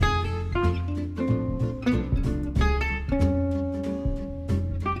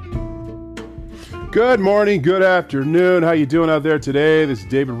Good morning, good afternoon. How you doing out there today? This is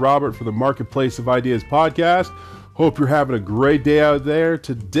David Robert for the Marketplace of Ideas podcast. Hope you're having a great day out there.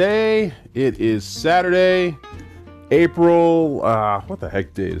 Today, it is Saturday, April, what the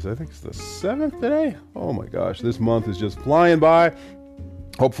heck date is it? I think it's the 7th today. Oh my gosh, this month is just flying by.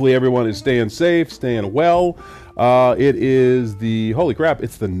 Hopefully everyone is staying safe, staying well. It is holy crap,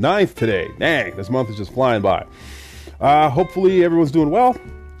 it's the 9th today. Dang, this month is just flying by. Hopefully everyone's doing well.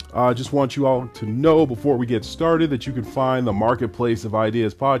 I just want you all to know before we get started that you can find the Marketplace of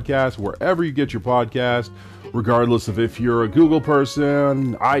Ideas podcast wherever you get your podcast, regardless of if you're a Google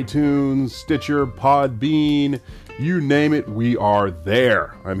person, iTunes, Stitcher, Podbean, you name it, we are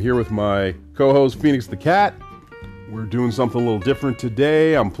there. I'm here with my co-host, Phoenix the Cat. We're doing something a little different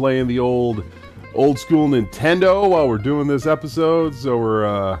today. I'm playing the old school Nintendo while we're doing this episode, so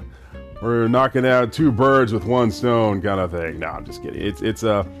we're knocking out two birds with one stone kind of thing. No, I'm just kidding. It's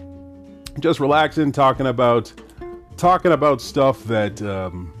just relaxing, talking about stuff that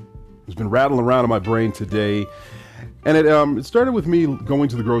has been rattling around in my brain today. And it started with me going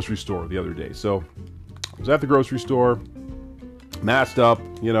to the grocery store the other day. So I was at the grocery store, masked up,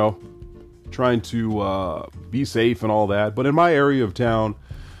 trying to be safe and all that. But in my area of town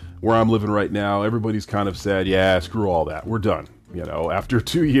where I'm living right now, everybody's kind of said, yeah, screw all that. We're done. After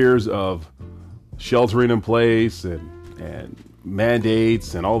 2 years of sheltering in place and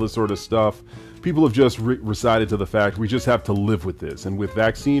mandates and all this sort of stuff, people have just recited to the fact we just have to live with this. And with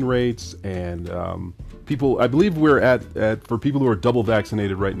vaccine rates and people, I believe we're at for people who are double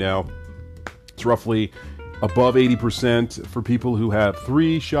vaccinated right now, it's roughly above 80%. For people who have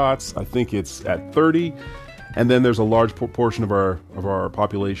 3 shots, I think it's at 30. And then there's a large proportion of our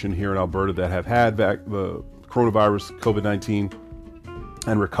population here in Alberta that have had the coronavirus, COVID-19,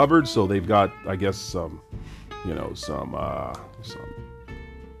 and recovered. So they've got, I guess, some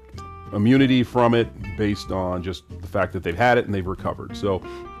immunity from it based on just the fact that they've had it and they've recovered. So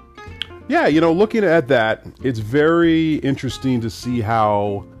yeah, looking at that, it's very interesting to see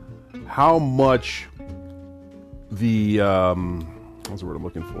how much the what's the word I'm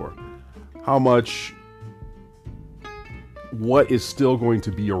looking for? How much what is still going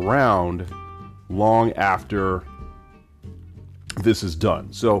to be around long after this is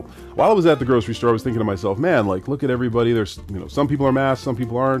done. So while I was at the grocery store, I was thinking to myself, man, look at everybody. There's, some people are masked, some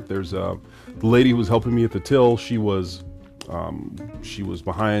people aren't. There's the lady who was helping me at the till. She was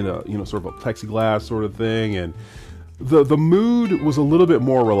behind a, sort of a plexiglass sort of thing. And the mood was a little bit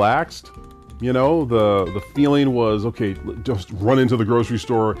more relaxed. The feeling was, okay, just run into the grocery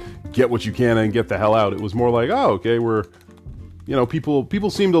store, get what you can and get the hell out. It was more like, oh, okay, we're, people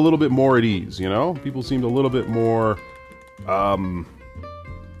seemed a little bit more at ease, people seemed a little bit more,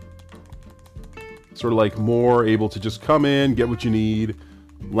 sort of like more able to just come in, get what you need,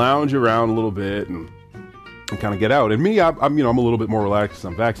 lounge around a little bit and kind of get out. And me, I'm a little bit more relaxed.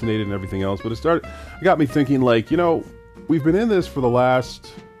 I'm vaccinated and everything else, but it got me thinking we've been in this for the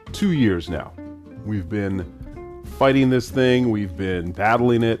last 2 years now. We've been fighting this thing. We've been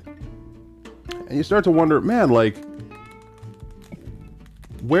battling it. And you start to wonder, man,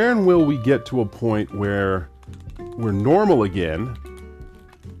 when will we get to a point where we're normal again,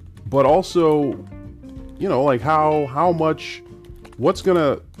 but also, how much, what's going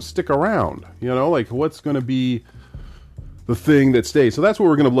to stick around, what's going to be the thing that stays. So that's what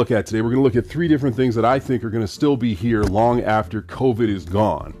we're going to look at today. We're going to look at 3 different things that I think are going to still be here long after COVID is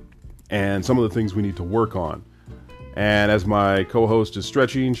gone, and some of the things we need to work on. And as my co-host is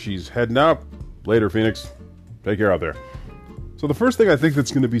stretching, she's heading up. Later, Phoenix. Take care out there. So the first thing I think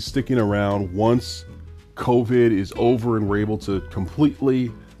that's going to be sticking around once COVID is over and we're able to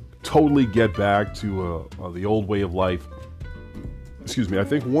totally get back to the old way of life. Excuse me. I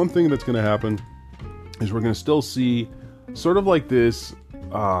think one thing that's going to happen is we're going to still see sort of like this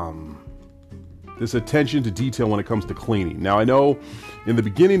attention to detail when it comes to cleaning. Now, I know in the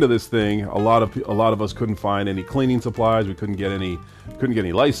beginning of this thing, a lot of us couldn't find any cleaning supplies. We couldn't get any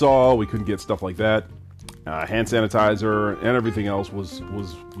Lysol. We couldn't get stuff like that. Hand sanitizer and everything else was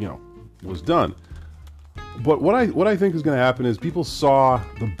done. But what I think is going to happen is people saw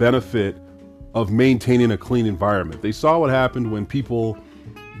the benefit of maintaining a clean environment. They saw what happened when people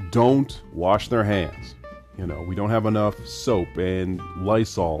don't wash their hands. We don't have enough soap and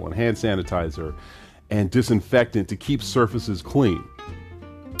Lysol and hand sanitizer and disinfectant to keep surfaces clean.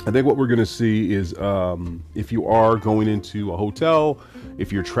 I think what we're going to see is if you are going into a hotel,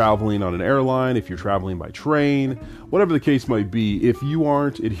 if you're traveling on an airline, if you're traveling by train, whatever the case might be, if you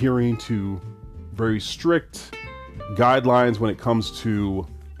aren't adhering to very strict guidelines when it comes to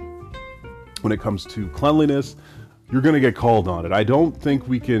cleanliness, you're going to get called on it. I don't think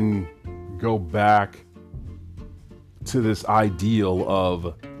we can go back to this ideal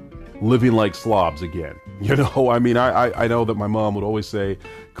of living like slobs again. You know, I mean, I know that my mom would always say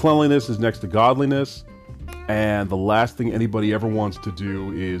cleanliness is next to godliness. And the last thing anybody ever wants to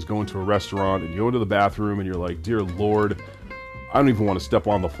do is go into a restaurant and you go into the bathroom and you're like, dear Lord, I don't even want to step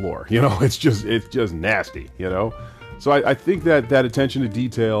on the floor. You know, it's just nasty, you know? So I think that attention to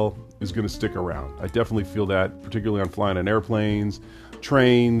detail is going to stick around. I definitely feel that, particularly on flying on airplanes,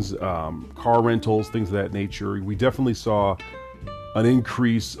 trains, car rentals, things of that nature. We definitely saw an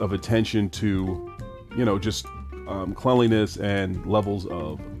increase of attention to, you know, just cleanliness and levels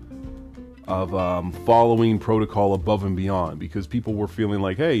of following protocol above and beyond, because people were feeling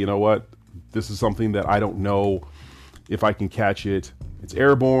like, hey, you know what? This is something that I don't know if I can catch it. It's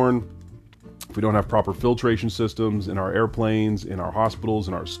airborne. If we don't have proper filtration systems in our airplanes, in our hospitals,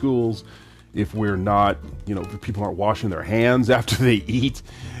 in our schools, if we're not, you know, if people aren't washing their hands after they eat,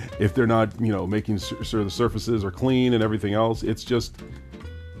 if they're not, you know, making sure the surfaces are clean and everything else, it's just,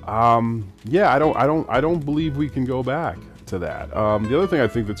 yeah, I don't believe we can go back to that. The other thing I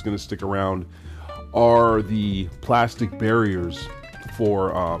think that's going to stick around are the plastic barriers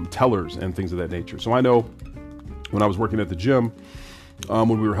for tellers and things of that nature. So I know when I was working at the gym,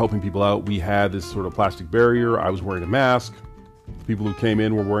 when we were helping people out, we had this sort of plastic barrier. I was wearing a mask. People who came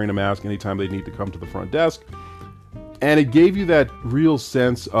in were wearing a mask anytime they need to come to the front desk. And it gave you that real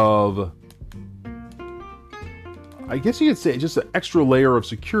sense of, I guess you could say, just an extra layer of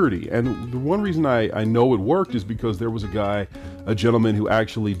security. And the one reason I know it worked is because there was a gentleman who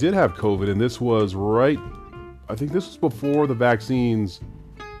actually did have COVID, and this was I think this was before the vaccines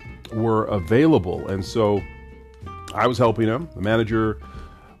were available. And so I was helping him. The manager,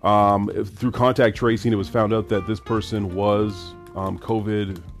 through contact tracing, it was found out that this person was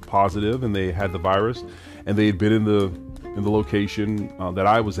COVID positive, and they had the virus, and they had been in the location that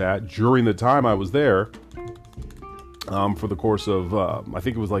I was at during the time I was there. For the course of, I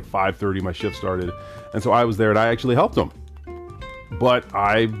think it was like 5:30, my shift started. And so I was there and I actually helped him. But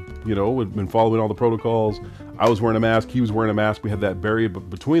I, you know, had been following all the protocols. I was wearing a mask. He was wearing a mask. We had that barrier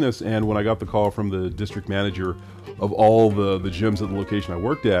between us. And when I got the call from the district manager of all the gyms at the location I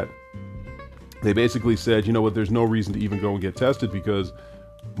worked at, they basically said, you know what, there's no reason to even go and get tested because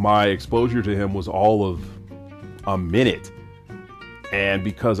my exposure to him was all of a minute. And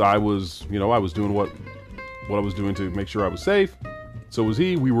because I was, you know, I was doing what I was doing to make sure I was safe, so was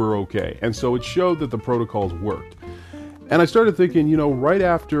he. We were okay. And so it showed that the protocols worked. And I started thinking, you know, right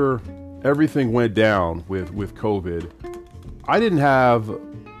after everything went down with COVID, I didn't have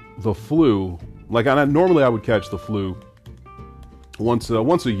the flu. Like, normally I would catch the flu once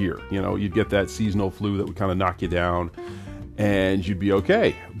a year. You know, you'd get that seasonal flu that would kind of knock you down and you'd be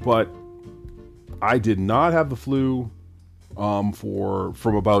okay. But I did not have the flu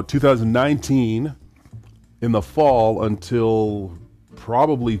from about 2019 in the fall until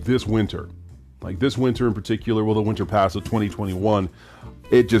probably this winter. Like this winter in particular, well, the winter pass of 2021,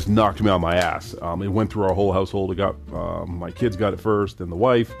 it just knocked me on my ass. It went through our whole household. It got, my kids got it first, and the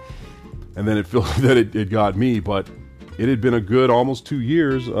wife, and then it felt that it got me. But it had been a good almost 2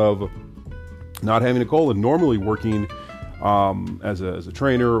 years of not having a cold, and normally working as a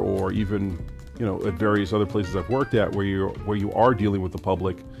trainer, or even, you know, at various other places I've worked at where you are dealing with the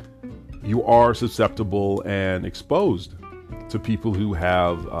public, you are susceptible and exposed to people who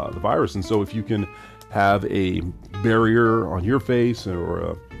have the virus. And so if you can have a barrier on your face,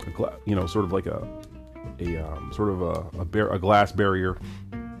 or you know, sort of like a glass barrier,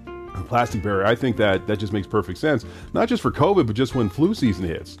 a plastic barrier, I think that just makes perfect sense. Not just for COVID, but just when flu season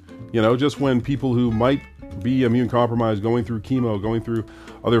hits. You know, just when people who might be immune compromised, going through chemo, going through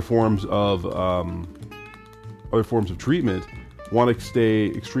other forms of treatment, want to stay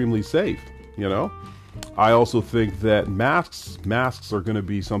extremely safe. You know, I also think that masks are going to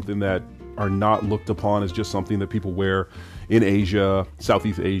be something that are not looked upon as just something that people wear in Asia,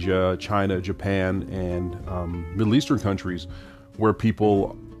 Southeast Asia, China, Japan, and Middle Eastern countries, where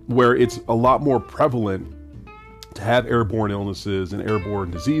it's a lot more prevalent to have airborne illnesses and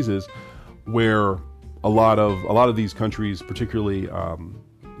airborne diseases, where a lot of these countries, particularly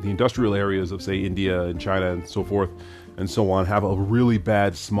the industrial areas of, say, India and China and so forth and so on, have a really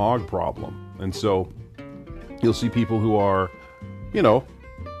bad smog problem. And so you'll see people who are, you know,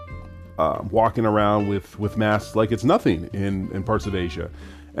 walking around with masks like it's nothing in parts of Asia.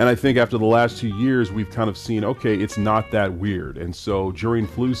 And I think after the last 2 years, we've kind of seen, okay, it's not that weird. And so during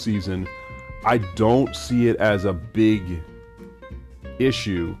flu season, I don't see it as a big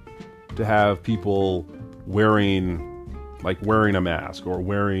issue to have people wearing a mask, or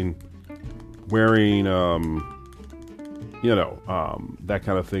wearing that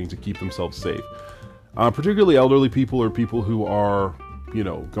kind of thing to keep themselves safe. Particularly elderly people or people who are,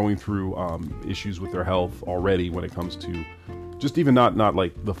 going through issues with their health already when it comes to just even not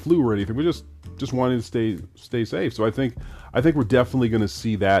like the flu or anything, but just wanting to stay safe. So I think we're definitely going to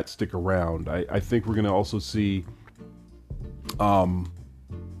see that stick around. I think we're going to also see an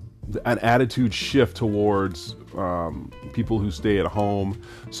attitude shift towards people who stay at home.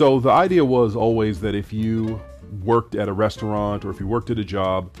 So the idea was always that if you worked at a restaurant or if you worked at a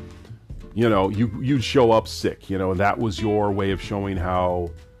job, you'd show up sick, and that was your way of showing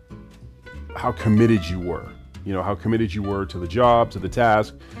how committed you were, how committed you were to the job, to the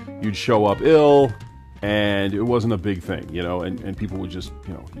task. You'd show up ill and it wasn't a big thing, and people would just,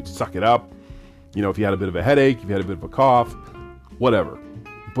 you'd suck it up. If you had a bit of a headache, if you had a bit of a cough, whatever.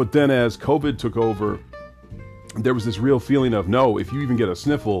 But then as COVID took over, there was this real feeling of, no, if you even get a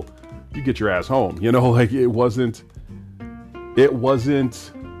sniffle, you get your ass home. Like it wasn't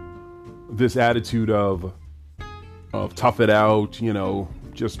this attitude of tough it out,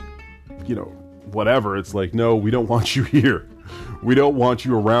 just, whatever. It's like, no, we don't want you here. We don't want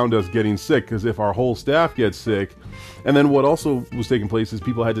you around us getting sick, because if our whole staff gets sick, and then what also was taking place is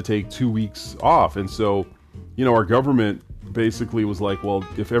people had to take 2 weeks off. And so, our government basically was like, well,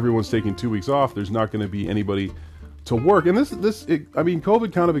 if everyone's taking 2 weeks off, there's not going to be anybody to work. And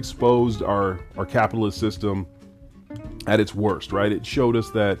COVID kind of exposed our capitalist system at its worst, right? It showed us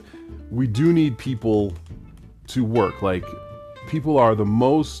that we do need people to work. Like, people are the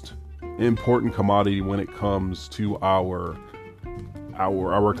most important commodity when it comes to our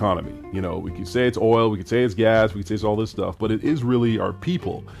economy. We could say it's oil, we could say it's gas, we could say it's all this stuff, but it is really our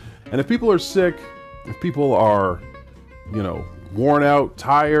people. And if people are sick, if people are, worn out,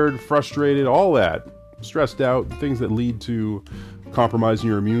 tired, frustrated, all that, stressed out, things that lead to compromising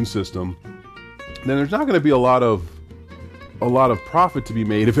your immune system, then there's not going to be a lot of profit to be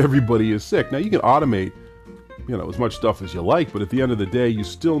made if everybody is sick. Now, you can automate, as much stuff as you like, but at the end of the day, you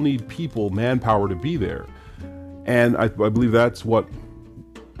still need people, manpower to be there. And I believe that's what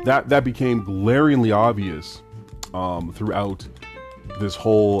that became glaringly obvious throughout this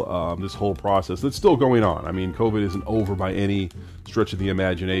whole process that's still going on. I mean, COVID isn't over by any stretch of the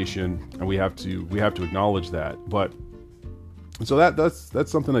imagination, and we have to acknowledge that. But so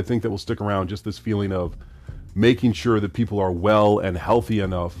that's something I think that will stick around, just this feeling of making sure that people are well and healthy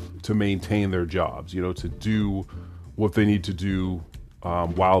enough to maintain their jobs, to do what they need to do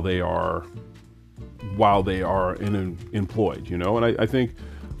while they are employed, and I think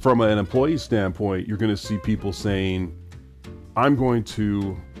from an employee standpoint, you're going to see people saying, I'm going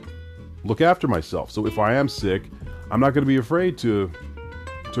to look after myself. So if I am sick, I'm not going to be afraid to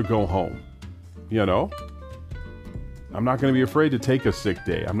go home. I'm not going to be afraid to take a sick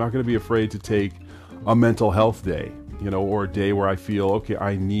day. I'm not going to be afraid to take a mental health day, or a day where I feel, okay,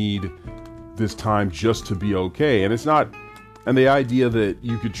 I need this time just to be okay. And and the idea that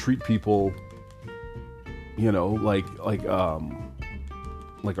you could treat people, like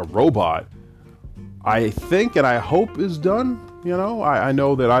a robot, I think and I hope is done. I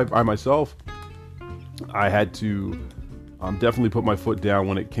know that I myself, I had to definitely put my foot down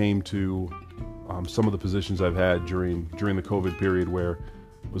when it came to some of the positions I've had during the COVID period, where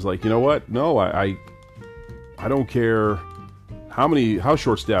it was like, what? No, I don't care how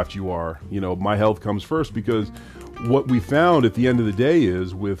short-staffed you are. My health comes first, because what we found at the end of the day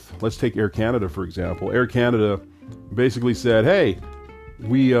is let's take Air Canada, for example. Air Canada basically said, hey,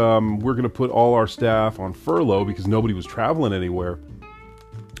 we're going to put all our staff on furlough because nobody was traveling anywhere.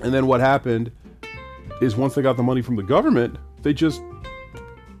 And then what happened is, once they got the money from the government, they just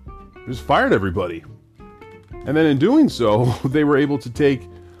fired everybody. And then in doing so, they were able to take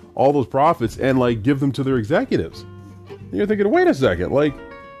all those profits and give them to their executives. And you're thinking, wait a second,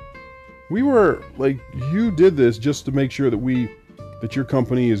 you did this just to make sure that your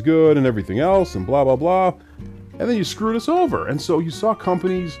company is good and everything else and blah, blah, blah. And then you screwed us over. And so you saw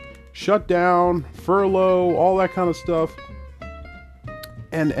companies shut down, furlough, all that kind of stuff,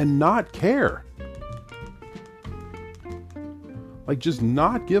 and not care. Just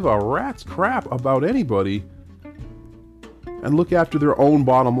not give a rat's crap about anybody and look after their own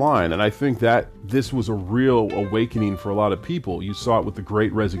bottom line. And I think that this was a real awakening for a lot of people. You saw it with the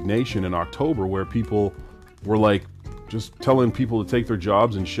Great Resignation in October, where people were just telling people to take their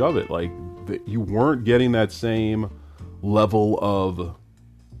jobs and shove it. That you weren't getting that same level of,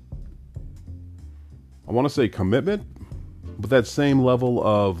 I want to say commitment, but that same level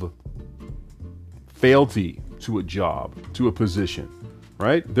of fealty to a job, to a position,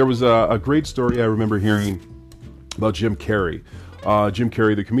 right? There was a great story I remember hearing about Jim Carrey. Jim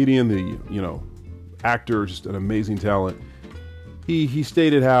Carrey, the comedian, actor, just an amazing talent. He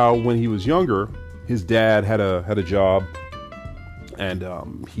stated how when he was younger, his dad had a job,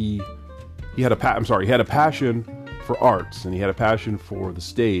 and he had a passion for arts, and he had a passion for the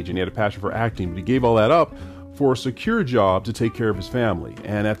stage, and he had a passion for acting, but he gave all that up for a secure job to take care of his family.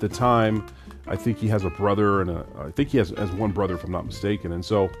 And at the time, I think he has a brother, and I think he has one brother, if I'm not mistaken. And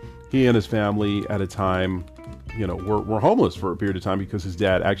so he and his family at a time, were homeless for a period of time because his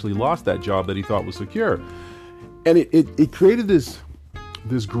dad actually lost that job that he thought was secure. And it created this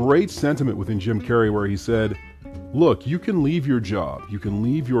great sentiment within Jim Carrey where he said, look, you can leave your job, you can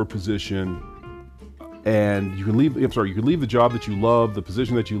leave your position, and you can leave the job that you love, the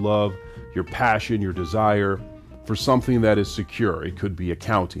position that you love, your passion, your desire, for something that is secure. It could be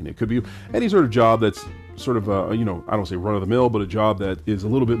accounting. It could be any sort of job that's sort of I don't say run of the mill, but a job that is a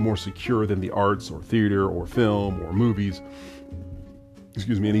little bit more secure than the arts or theater or film or movies.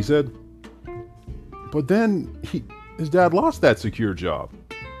 Excuse me. And he said, but then his dad lost that secure job.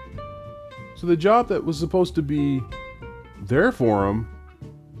 So the job that was supposed to be there for him,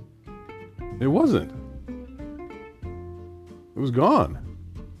 it wasn't. It was gone.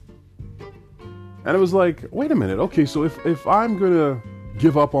 And it was like, wait a minute. Okay, so if I'm going to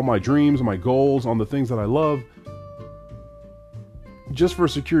give up on my dreams, on my goals, on the things that I love, just for a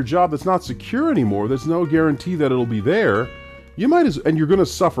secure job that's not secure anymore, there's no guarantee that it'll be there, and you're going to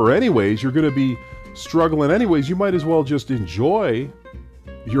suffer anyways, you're going to be struggling anyways, you might as well just enjoy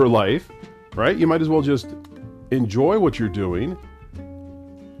your life, right? You might as well just enjoy what you're doing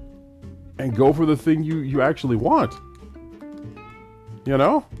and go for the thing you actually want.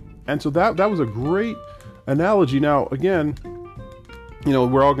 And so that was a great analogy. Now, again,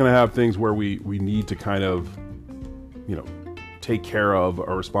 we're all going to have things where we need to kind of, take care of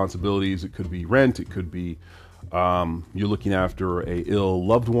our responsibilities. It could be rent. It could be you're looking after a ill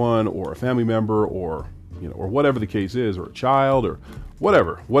loved one or a family member or whatever the case is, or a child or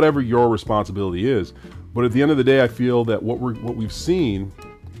whatever your responsibility is. But at the end of the day, I feel that what we've seen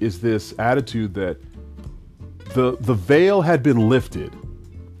is this attitude that the veil had been lifted.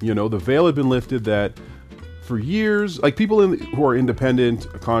 The veil had been lifted that for years, like people who are independent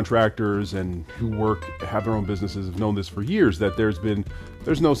contractors and who have their own businesses have known this for years, that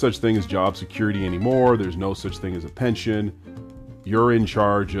there's no such thing as job security anymore. There's no such thing as a pension. You're in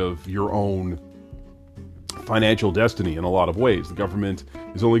charge of your own financial destiny in a lot of ways. The government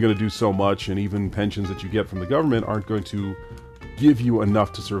is only going to do so much, and even pensions that you get from the government aren't going to give you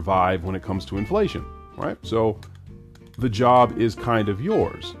enough to survive when it comes to inflation, right? So the job is kind of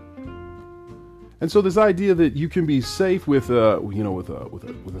yours. And so this idea that you can be safe with a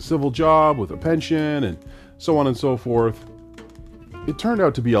civil job, with a pension, and so on and so forth, it turned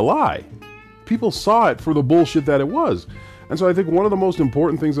out to be a lie. People saw it for the bullshit that it was. And so I think one of the most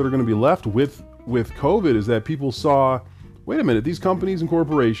important things that are going to be left with COVID is that people saw, wait a minute, these companies and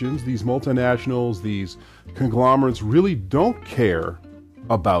corporations, these multinationals, these conglomerates really don't care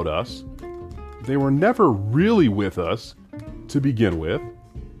about us. They were never really with us to begin with.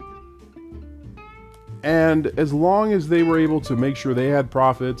 And as long as they were able to make sure they had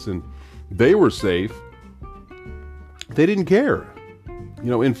profits and they were safe, they didn't care.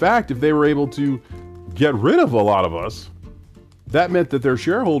 In fact, if they were able to get rid of a lot of us, that meant that their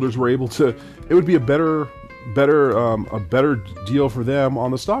shareholders were able to, it would be a better deal for them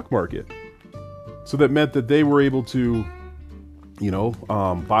on the stock market. So that meant that they were able to,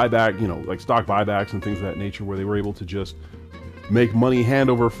 buy back, like stock buybacks and things of that nature, where they were able to just make money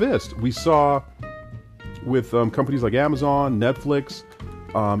hand over fist. We saw with companies like Amazon, Netflix,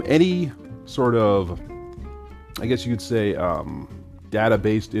 any sort of, I guess you could say,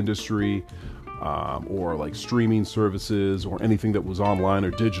 data-based industry, or like streaming services or anything that was online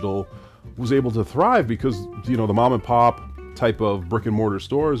or digital, was able to thrive because, the mom and pop type of brick and mortar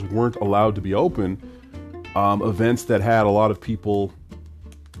stores weren't allowed to be open. Events that had a lot of people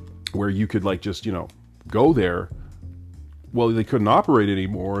where you could just, go there, well, they couldn't operate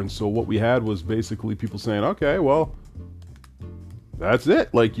anymore. And so what we had was basically people saying, okay, well, that's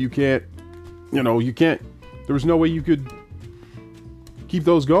it. Like you can't, there was no way you could keep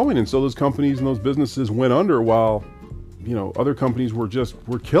those going. And so those companies and those businesses went under while, other companies were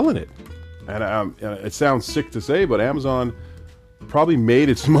killing it. And it sounds sick to say, but Amazon probably made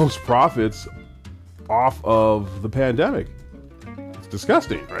its most profits off of the pandemic. It's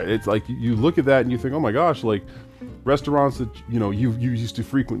disgusting, right? It's like you look at that and you think, oh my gosh, like restaurants that you used to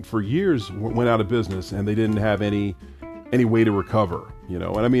frequent for years went out of business and they didn't have any way to recover. And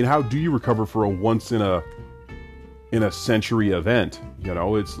I mean, how do you recover for a once in a century event?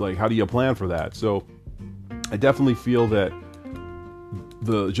 It's like, how do you plan for that? So I definitely feel that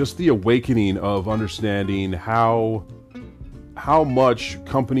the awakening of understanding how much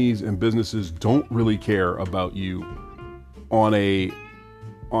companies and businesses don't really care about you on an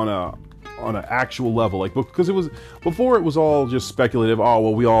actual level. Like, because before it was all just speculative. Oh,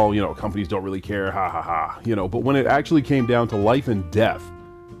 well, we all, companies don't really care. Ha ha ha. But when it actually came down to life and death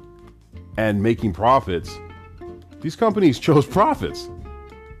and making profits, these companies chose profits.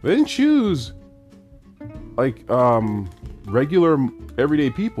 They didn't choose like regular everyday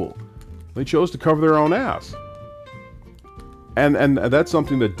people. They chose to cover their own ass. And that's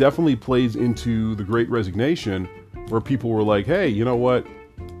something that definitely plays into the Great Resignation, where people were like, hey, you know what?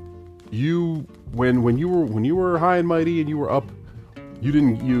 When you were high and mighty and you were up,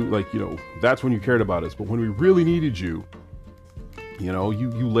 that's when you cared about us. But when we really needed you,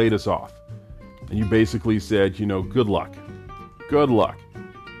 you laid us off. And you basically said, good luck. Good luck.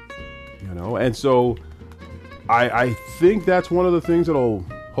 And so I think that's one of the things that'll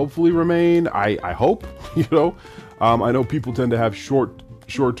hopefully remain. I hope, I know people tend to have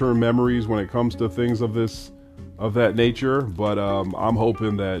short-term memories when it comes to things of that nature, but I'm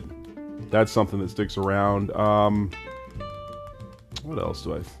hoping that that's something that sticks around. What else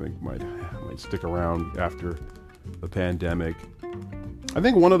do I think might stick around after the pandemic? I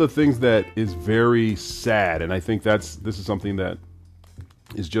think one of the things that is very sad, and I think this is something that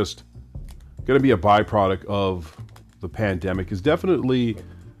is just going to be a byproduct of the pandemic, is definitely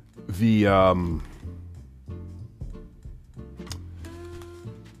the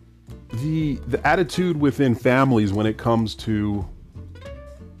attitude within families when it comes to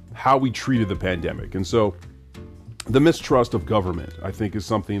how we treated the pandemic. And so the mistrust of government, I think, is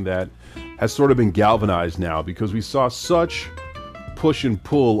something that has sort of been galvanized now, because we saw such push and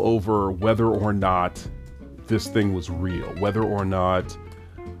pull over whether or not this thing was real, whether or not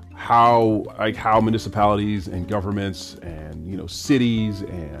how municipalities and governments and cities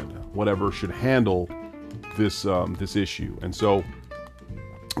and whatever should handle this issue. And so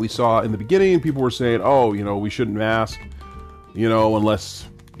we saw in the beginning people were saying, oh, we shouldn't mask, unless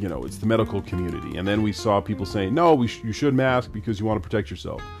it's the medical community. And then we saw people saying, no, you should mask because you want to protect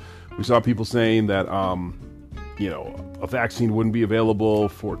yourself. We saw people saying that a vaccine wouldn't be available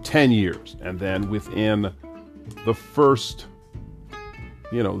for 10 years. And then within the first,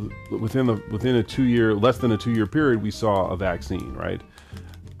 within a 2 year, less than a 2 year period, we saw a vaccine, right?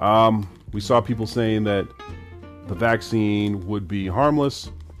 We saw people saying that the vaccine would be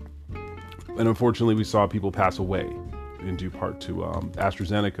harmless. And unfortunately, we saw people pass away in due part to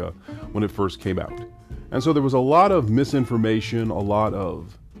AstraZeneca when it first came out. And so there was a lot of misinformation, a lot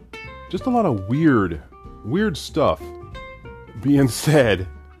of weird stuff being said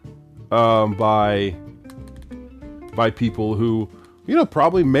by people who,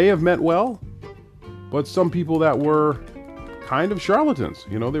 probably may have meant well, but some people that were kind of charlatans.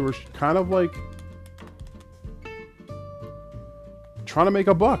 They were kind of like trying to make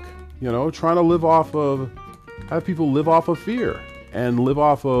a buck, trying to have people live off of fear and live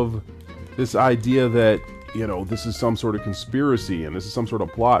off of this idea that, this is some sort of conspiracy and this is some sort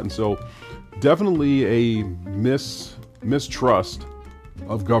of plot. And so definitely a mistrust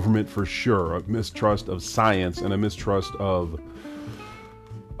of government for sure, a mistrust of science, and a mistrust of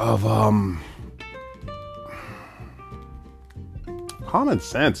common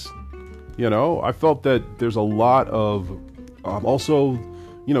sense. I felt that there's a lot of also,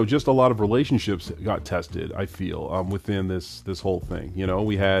 just a lot of relationships got tested, I feel, within this whole thing.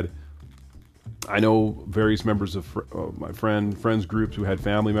 I know various members of my friends groups who had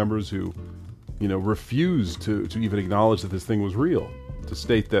family members who, refused to even acknowledge that this thing was real, to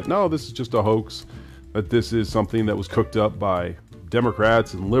state that, no, this is just a hoax, that this is something that was cooked up by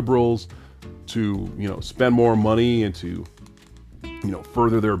Democrats and liberals to, spend more money and to,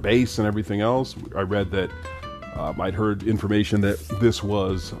 further their base and everything else. I read that I'd heard information that this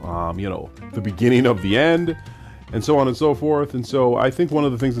was, the beginning of the end, and so on and so forth. And so I think one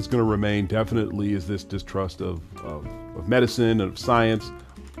of the things that's going to remain definitely is this distrust of medicine and of science,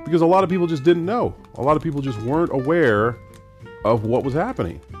 because a lot of people just didn't know. A lot of people just weren't aware of what was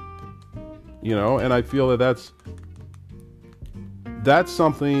happening. And I feel that that's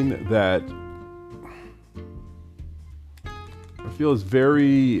something that I feel is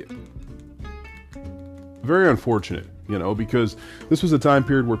very, very unfortunate, because this was a time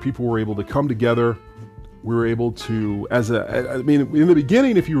period where people were able to come together. We were able to, in the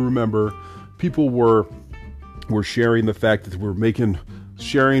beginning, if you remember, people were sharing the fact that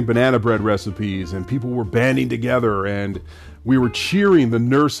sharing banana bread recipes, and people were banding together, and we were cheering the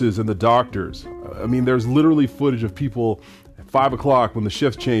nurses and the doctors. There's literally footage of people at 5 o'clock when the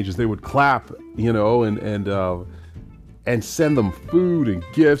shift changes, they would clap, and and send them food and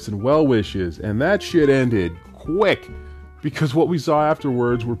gifts and well wishes. And that shit ended quick, because what we saw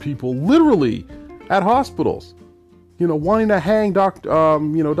afterwards were people literally at hospitals, wanting to hang Dr.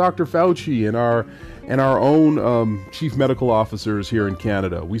 Fauci and our own chief medical officers here in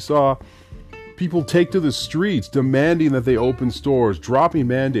Canada. We saw people take to the streets demanding that they open stores, dropping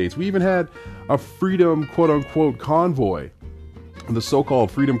mandates. We even had a freedom, quote unquote, convoy, the so-called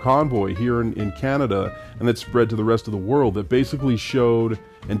freedom convoy here in Canada, and that spread to the rest of the world, that basically showed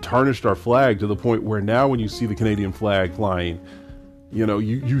and tarnished our flag to the point where now when you see the Canadian flag flying,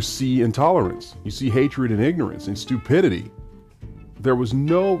 you see intolerance, you see hatred and ignorance and stupidity. There was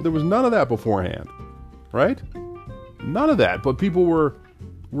none of that beforehand, right? None of that. But people were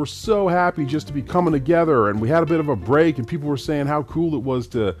so happy just to be coming together, and we had a bit of a break, and people were saying how cool it was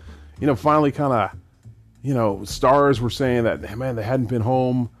to, finally kind of, stars were saying that, man, they hadn't been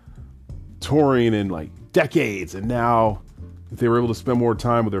home touring in like decades, and now they were able to spend more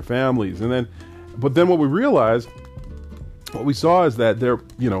time with their families. But then what we realized, what we saw is that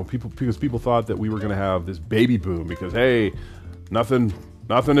people thought that we were going to have this baby boom because, hey, nothing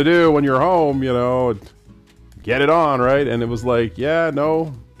to do when you're home, get it on, right? And it was like, yeah,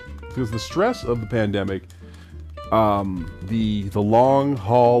 no, because the stress of the pandemic, the long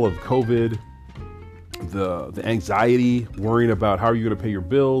haul of COVID, the anxiety, worrying about how are you going to pay your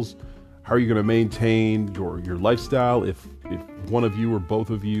bills, how are you going to maintain your lifestyle if one of you or both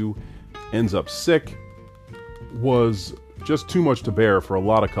of you ends up sick, was just too much to bear for a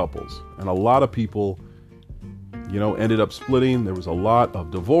lot of couples. And a lot of people, ended up splitting. There was a lot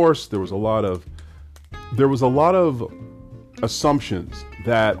of divorce. There was a lot of assumptions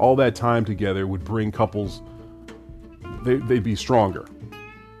that all that time together would bring couples, they'd be stronger.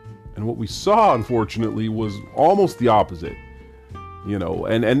 And what we saw, unfortunately, was almost the opposite.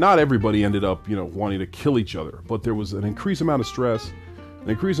 And not everybody ended up, wanting to kill each other, but there was an increased amount of stress, an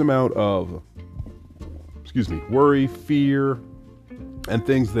increased amount of, worry, fear, and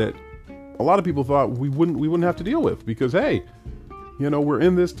things that a lot of people thought we wouldn't have to deal with, because, hey, we're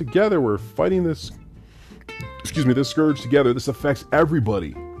in this together. We're fighting this scourge together. This affects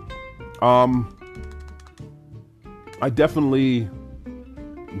everybody. I definitely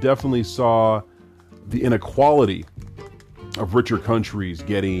saw the inequality of richer countries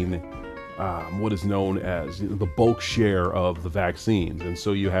getting what is known as the bulk share of the vaccines. And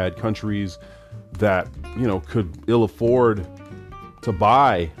so you had countries that, could ill afford to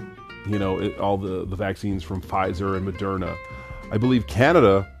buy, all the vaccines from Pfizer and Moderna. I believe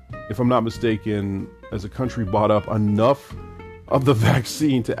Canada, if I'm not mistaken, as a country, bought up enough of the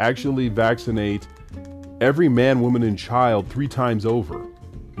vaccine to actually vaccinate every man, woman, and child 3 times over.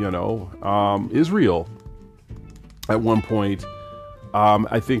 Israel at one point,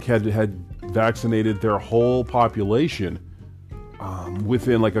 I think had vaccinated their whole population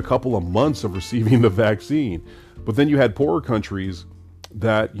within like a couple of months of receiving the vaccine. But then you had poorer countries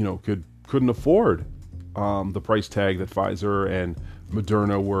that couldn't afford the price tag that Pfizer and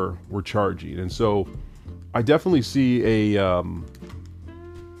Moderna were charging. And so I definitely see a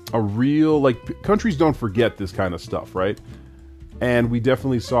real, like, countries don't forget this kind of stuff, right? And we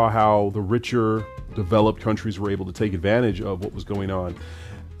definitely saw how the richer, developed countries were able to take advantage of what was going on.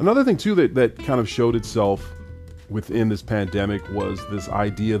 Another thing too that kind of showed itself within this pandemic was this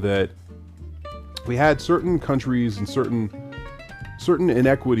idea that we had certain countries and certain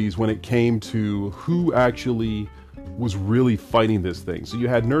inequities when it came to who actually was really fighting this thing. So you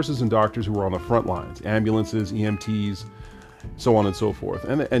had nurses and doctors who were on the front lines, ambulances, EMTs, so on and so forth.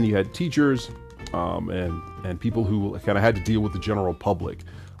 And you had teachers and people who kind of had to deal with the general public,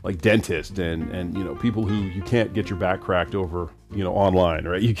 like dentists and people who you can't get your back cracked over, online,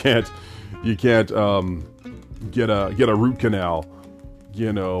 right? You can't get a root canal,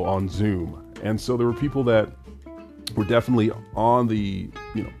 on Zoom. And so there were people that were definitely on the,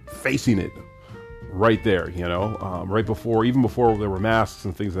 facing it right there, right before, even before there were masks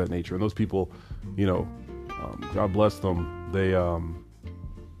and things of that nature. And those people, God bless them. They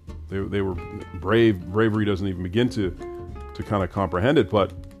were brave. Bravery doesn't even begin to kind of comprehend it.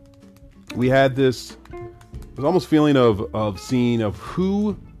 But we had this almost feeling of seeing of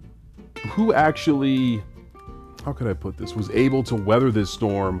who actually, how could I put this, was able to weather this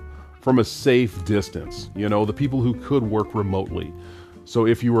storm from a safe distance. The people who could work remotely. So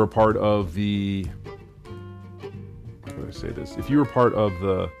if you were a part of the, how can I say this? If you were part of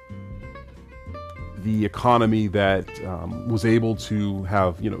the economy that was able to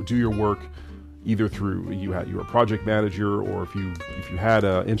have, do your work either through you were a project manager, or if you had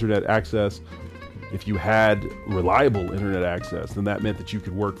internet access, if you had reliable internet access, then that meant that you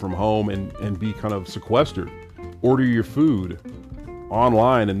could work from home and be kind of sequestered, order your food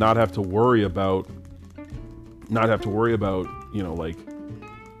online and not have to worry about, you know, like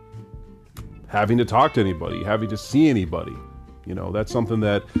having to talk to anybody, having to see anybody. You know, that's something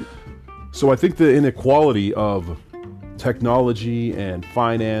that, so I think the inequality of technology and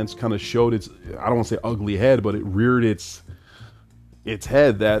finance kind of showed its, I don't want to say ugly head, but it reared its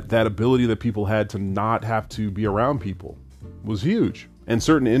head. That ability that people had to not have to be around people was huge. And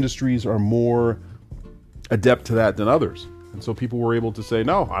certain industries are more adept to that than others. And so people were able to say,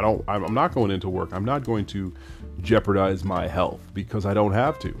 no, I'm not going into work. I'm not going to jeopardize my health because I don't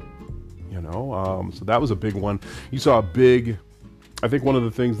have to, you know? So that was a big one. You saw a big, I think one of the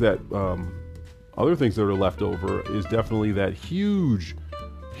things that, other things that are left over is definitely that huge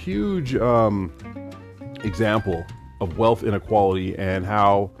example of wealth inequality, and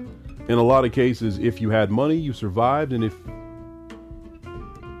how in a lot of cases, if you had money, you survived, and if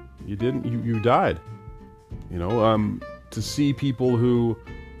you didn't, you died. You know, to see people who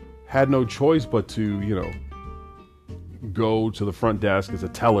had no choice but to, you know, go to the front desk as a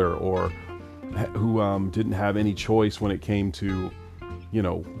teller, or who didn't have any choice when it came to, you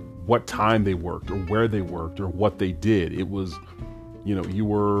know, what time they worked or where they worked or what they did. It was, you know, you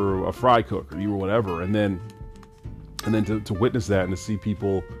were a fry cook or you were whatever. And then to witness that and to see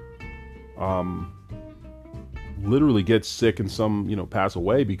people literally get sick and some, you know, pass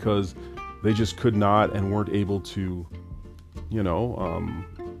away because they just could not and weren't able to, you know,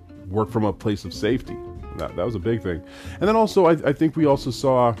 work from a place of safety. That was a big thing. And then also, I think we also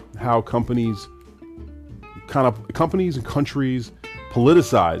saw how companies and countries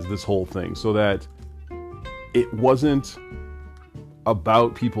politicized this whole thing, so that it wasn't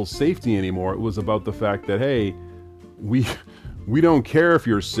about people's safety anymore. It was about the fact that, hey, we don't care if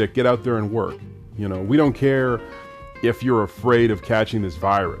you're sick, get out there and work. You know, we don't care if you're afraid of catching this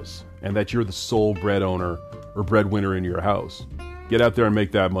virus and that you're the sole breadwinner in your house. Get out there and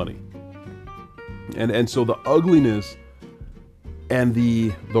make that money. And so the ugliness and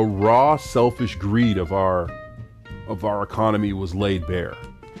the raw selfish greed of our economy was laid bare.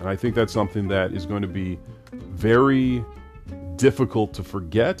 And I think that's something that is going to be very difficult to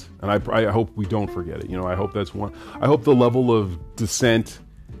forget. And I hope we don't forget it. You know, I hope that's one. I hope the level of dissent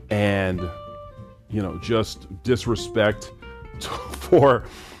and, you know, just disrespect for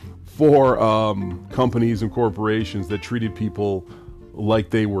companies and corporations that treated people like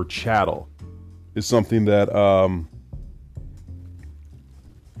they were chattel is something that,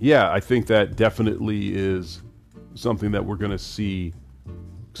 I think that definitely is something that we're going to see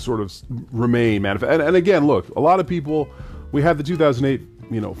sort of remain manifest. And again, look, a lot of people, we had the 2008,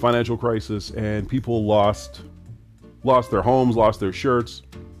 you know, financial crisis, and people lost their homes, lost their shirts.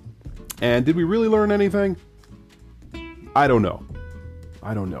 And did we really learn anything? I don't know.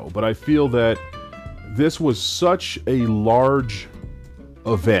 But I feel that this was such a large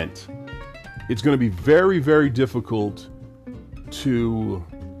event. It's going to be very, very difficult to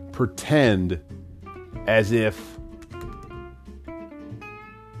pretend as if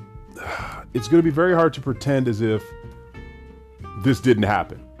it's going to be very hard to pretend as if this didn't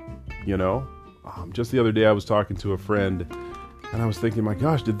happen, you know? Just the other day I was talking to a friend and I was thinking, my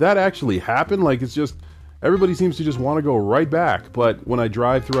gosh, did that actually happen? Like, it's just, everybody seems to just want to go right back. But when I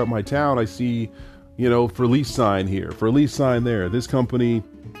drive throughout my town, I see, you know, for lease sign here, for lease sign there. This company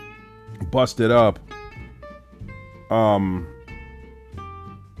busted up.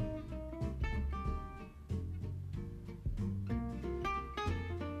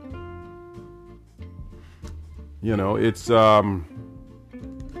 You know, it's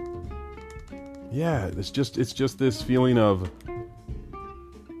it's just this feeling of,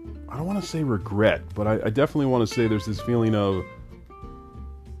 I don't want to say regret, but I definitely want to say there's this feeling of,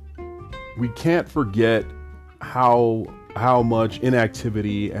 we can't forget how much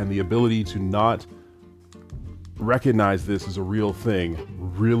inactivity and the ability to not recognize this as a real thing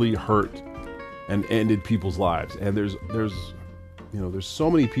really hurt and ended people's lives. And there's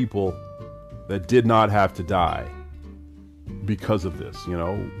so many people that did not have to die because of this. You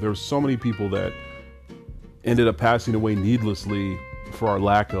know, there's so many people that ended up passing away needlessly for our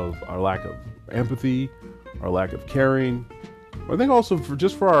lack of empathy, our lack of caring. I think also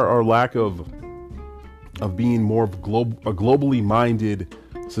for our lack of being more of a globally minded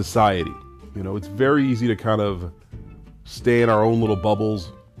society. You know, it's very easy to kind of stay in our own little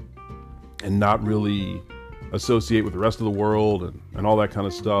bubbles and not really associate with the rest of the world and all that kind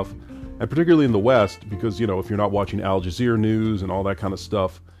of stuff. And particularly in the West, because, you know, if you're not watching Al Jazeera news and all that kind of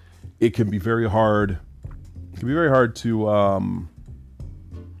stuff, it can be very hard. It can be very hard to, it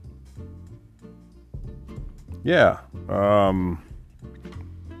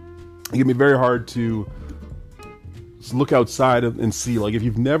can be very hard to look outside and see, like, if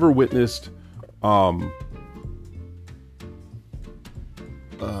you've never witnessed, how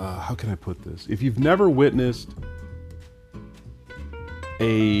can I put this? If you've never witnessed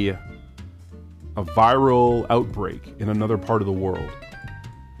a viral outbreak in another part of the world,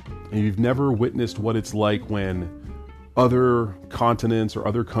 and you've never witnessed what it's like when other continents or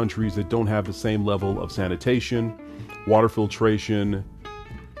other countries that don't have the same level of sanitation, water filtration,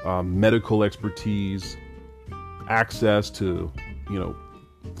 medical expertise, access to,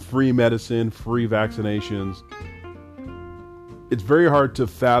 free medicine, free vaccinations, it's very hard to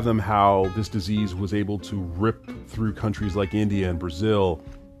fathom how this disease was able to rip through countries like India and Brazil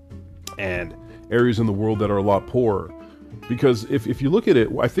and areas in the world that are a lot poorer. Because if you look at it,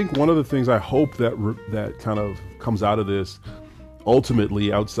 I think one of the things I hope that kind of comes out of this,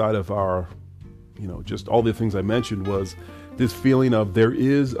 ultimately, outside of our, just all the things I mentioned, was this feeling of there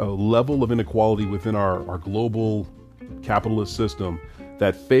is a level of inequality within our global capitalist system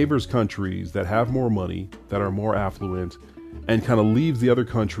that favors countries that have more money, that are more affluent, and kind of leaves the other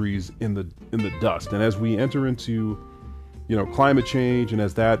countries in the dust. And as we enter into, climate change, and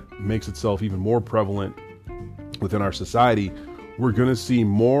as that makes itself even more prevalent within our society, we're going to see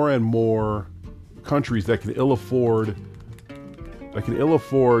more and more countries that can ill afford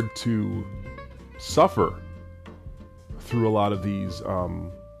to suffer through a lot of these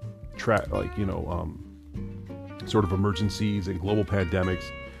sort of emergencies and global pandemics.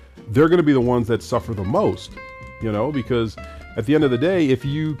 They're going to be the ones that suffer the most, because at the end of the day, if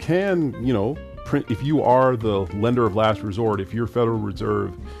you can, if you are the lender of last resort, if your Federal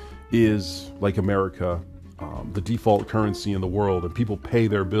Reserve is like America, the default currency in the world, and people pay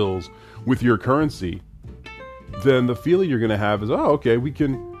their bills with your currency, then the feeling you're going to have is, oh, okay, we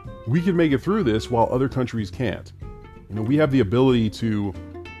can make it through this while other countries can't. We have the ability to,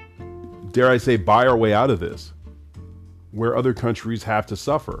 dare I say, buy our way out of this, where other countries have to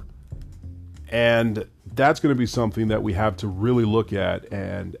suffer. And that's going to be something that we have to really look at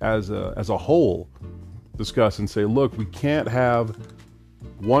and as a whole discuss and say, look, we can't have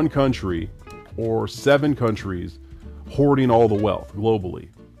one country or 7 countries hoarding all the wealth globally.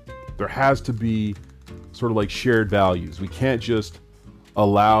 There has to be sort of like shared values. We can't just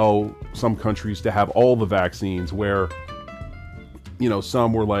allow some countries to have all the vaccines where,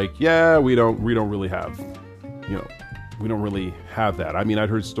 some were like, yeah, we don't really have that. I mean, I'd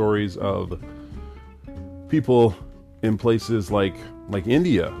heard stories of people in places like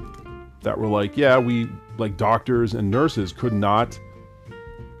India that were like, yeah, we, like, doctors and nurses could not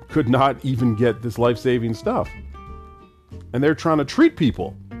even get this life-saving stuff. And they're trying to treat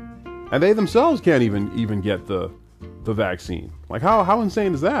people, and they themselves can't even get the vaccine. Like, how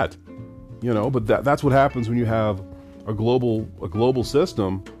insane is that? But that's what happens when you have a global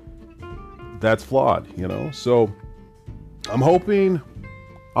system that's flawed, So I'm hoping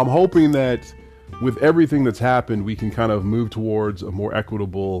that with everything that's happened, we can kind of move towards a more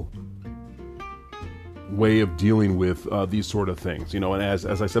equitable way of dealing with these sort of things, and as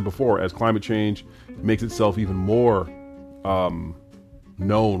I said before, as climate change makes itself even more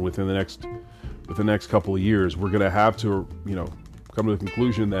known within the next couple of years, we're going to have to, come to the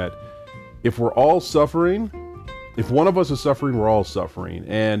conclusion that if we're all suffering, if one of us is suffering, we're all suffering.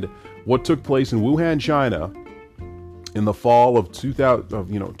 And what took place in Wuhan, China, in the fall of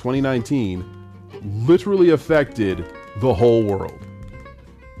 2019, literally affected the whole world.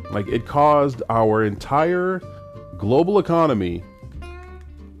 Like, it caused our entire global economy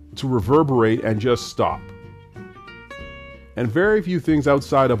to reverberate and just stop. And very few things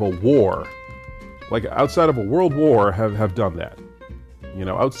outside of a war, like outside of a world war, have done that.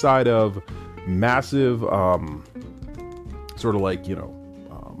 Outside of massive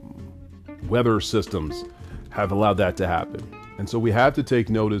weather systems have allowed that to happen. And so we have to take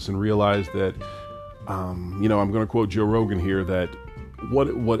notice and realize that, I'm going to quote Joe Rogan here, that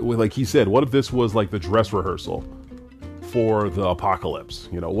what like he said, what if this was like the dress rehearsal for the apocalypse?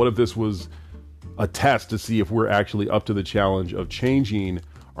 What if this was a test to see if we're actually up to the challenge of changing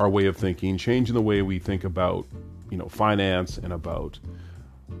our way of thinking, changing the way we think about, finance and about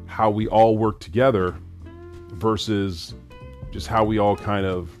how we all work together versus just how we all kind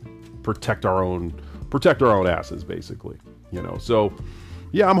of protect our own asses, basically. So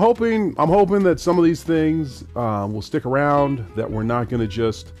yeah, I'm hoping that some of these things will stick around, that we're not going to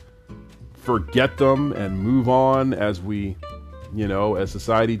just forget them and move on as we, as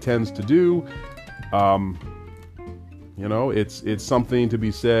society tends to do. It's something to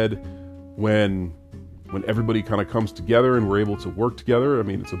be said when everybody kind of comes together and we're able to work together. I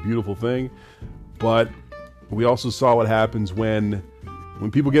mean, it's a beautiful thing. But we also saw what happens when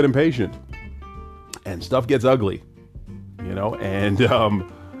people get impatient and stuff gets ugly.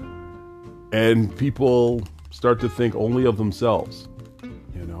 and people start to think only of themselves,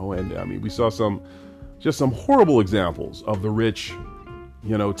 and I mean, we saw some horrible examples of the rich,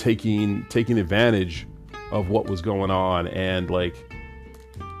 taking advantage of what was going on and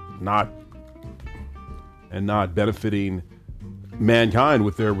not benefiting mankind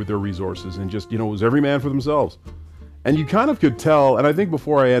with their resources, and just, it was every man for themselves. And you kind of could tell, and I think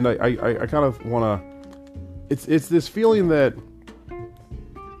before I end, I kind of want to, it's this feeling that,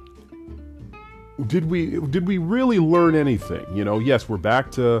 did we really learn anything? Yes,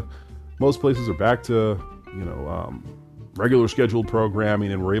 most places are back to, regular scheduled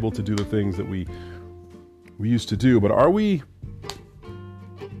programming, and we're able to do the things that we used to do. But are we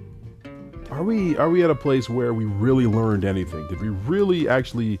at a place where we really learned anything? Did we really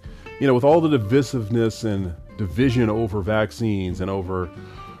actually, with all the divisiveness and division over vaccines and over,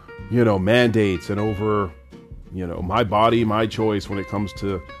 mandates and over, my body, my choice when it comes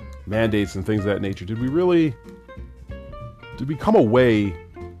to mandates and things of that nature, did we come away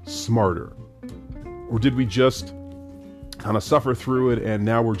smarter? Or did we just kind of suffer through it, and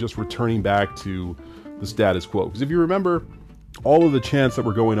now we're just returning back to the status quo? Because if you remember all of the chants that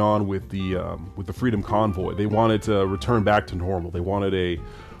were going on with the Freedom Convoy, they wanted to return back to normal. They wanted a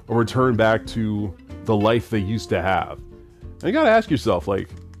return back to the life they used to have. And you got to ask yourself, was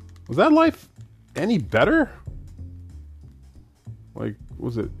that life any better?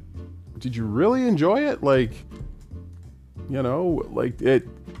 Did you really enjoy it?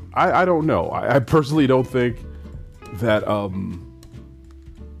 I don't know. I personally don't think that a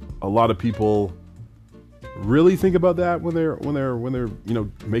lot of people really think about that when they're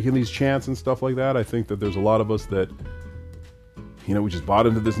making these chants and stuff like that. I think that there's a lot of us that we just bought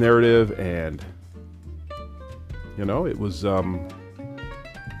into this narrative, and it was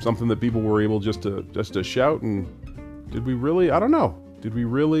something that people were able just to shout. And did we really? I don't know. Did we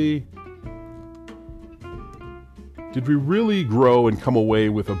really grow and come away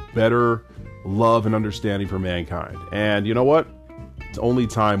with a better love and understanding for mankind? And you know what? It's only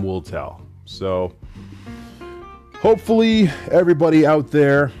time will tell. So hopefully everybody out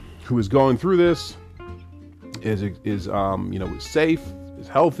there who is going through this is safe, is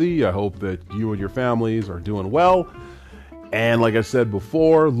healthy. I hope that you and your families are doing well. And like I said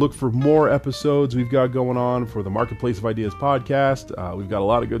before, look for more episodes we've got going on for the Marketplace of Ideas podcast. We've got a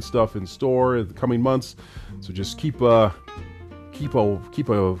lot of good stuff in store in the coming months, so just keep a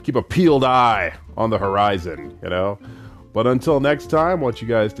peeled eye on the horizon, But until next time, I want you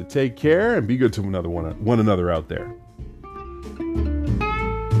guys to take care and be good to one another out there.